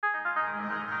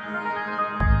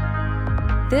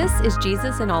This is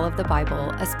Jesus in All of the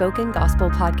Bible, a spoken gospel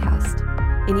podcast.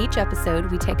 In each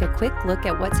episode, we take a quick look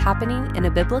at what's happening in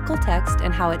a biblical text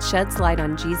and how it sheds light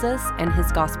on Jesus and his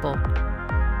gospel.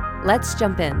 Let's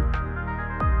jump in.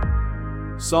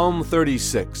 Psalm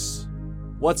 36.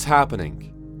 What's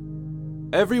happening?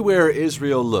 Everywhere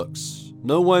Israel looks,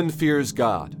 no one fears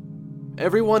God.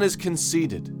 Everyone is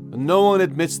conceited, and no one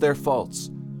admits their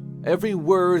faults. Every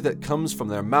word that comes from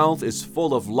their mouth is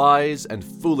full of lies and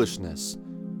foolishness.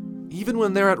 Even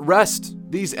when they're at rest,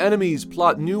 these enemies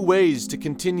plot new ways to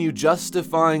continue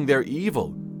justifying their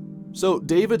evil. So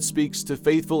David speaks to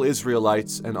faithful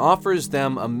Israelites and offers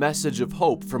them a message of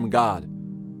hope from God.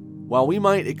 While we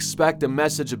might expect a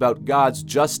message about God's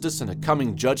justice and a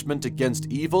coming judgment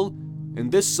against evil, in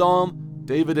this psalm,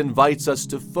 David invites us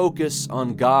to focus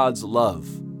on God's love.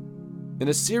 In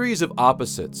a series of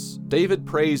opposites, David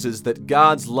praises that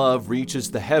God's love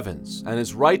reaches the heavens and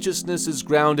his righteousness is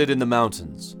grounded in the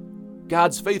mountains.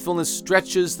 God's faithfulness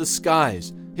stretches the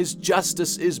skies. His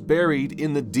justice is buried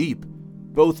in the deep.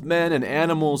 Both men and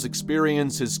animals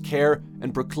experience his care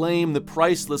and proclaim the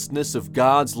pricelessness of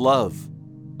God's love.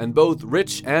 And both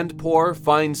rich and poor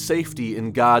find safety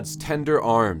in God's tender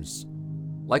arms.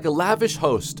 Like a lavish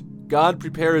host, God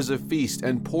prepares a feast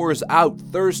and pours out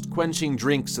thirst-quenching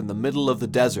drinks in the middle of the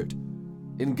desert.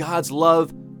 In God's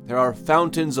love, there are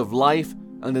fountains of life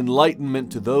and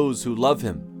enlightenment to those who love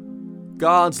him.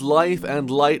 God's life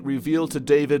and light reveal to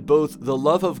David both the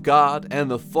love of God and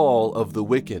the fall of the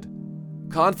wicked.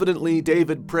 Confidently,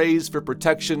 David prays for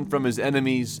protection from his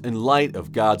enemies in light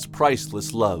of God's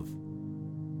priceless love.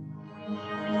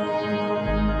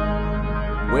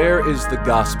 Where is the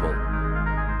gospel?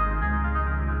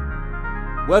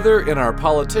 Whether in our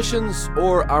politicians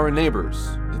or our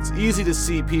neighbors, it's easy to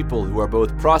see people who are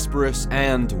both prosperous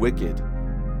and wicked.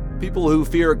 People who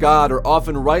fear God are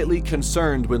often rightly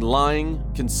concerned when lying,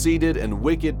 conceited, and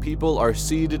wicked people are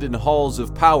seated in halls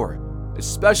of power,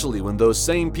 especially when those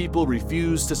same people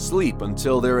refuse to sleep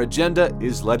until their agenda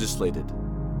is legislated.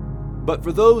 But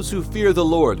for those who fear the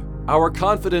Lord, our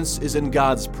confidence is in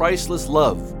God's priceless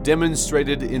love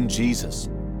demonstrated in Jesus.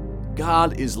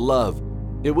 God is love.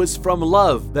 It was from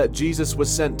love that Jesus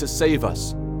was sent to save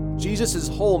us. Jesus'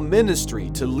 whole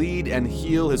ministry to lead and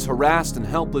heal his harassed and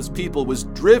helpless people was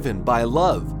driven by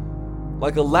love.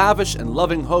 Like a lavish and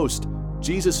loving host,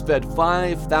 Jesus fed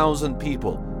 5,000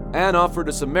 people and offered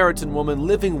a Samaritan woman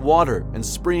living water and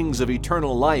springs of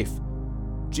eternal life.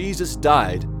 Jesus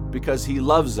died because he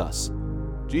loves us.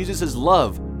 Jesus'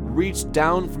 love reached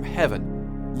down from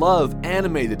heaven. Love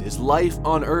animated his life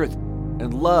on earth,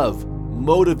 and love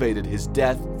motivated his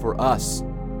death for us.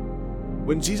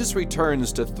 When Jesus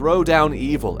returns to throw down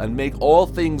evil and make all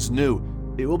things new,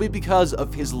 it will be because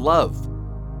of his love.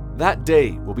 That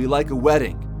day will be like a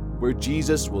wedding, where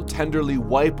Jesus will tenderly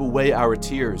wipe away our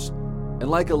tears. And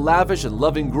like a lavish and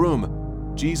loving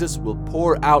groom, Jesus will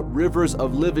pour out rivers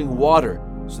of living water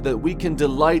so that we can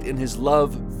delight in his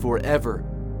love forever.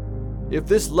 If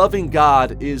this loving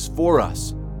God is for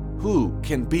us, who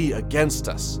can be against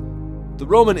us? The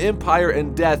Roman Empire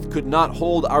and death could not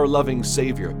hold our loving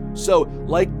Savior. So,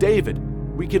 like David,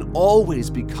 we can always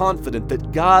be confident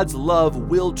that God's love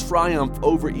will triumph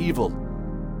over evil.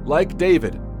 Like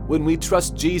David, when we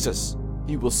trust Jesus,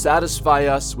 he will satisfy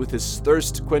us with his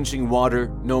thirst-quenching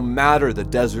water no matter the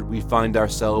desert we find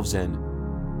ourselves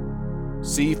in.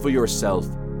 See for yourself.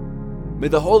 May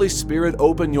the Holy Spirit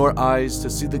open your eyes to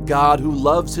see the God who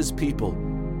loves his people.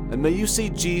 And may you see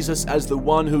Jesus as the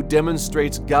one who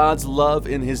demonstrates God's love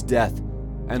in his death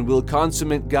and will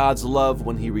consummate God's love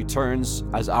when he returns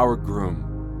as our groom.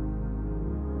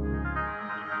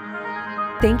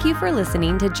 Thank you for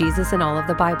listening to Jesus in All of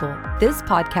the Bible. This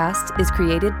podcast is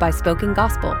created by Spoken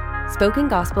Gospel. Spoken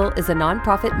Gospel is a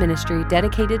nonprofit ministry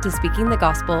dedicated to speaking the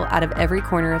gospel out of every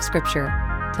corner of Scripture.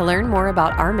 To learn more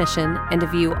about our mission and to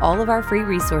view all of our free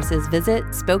resources, visit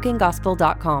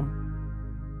spokengospel.com.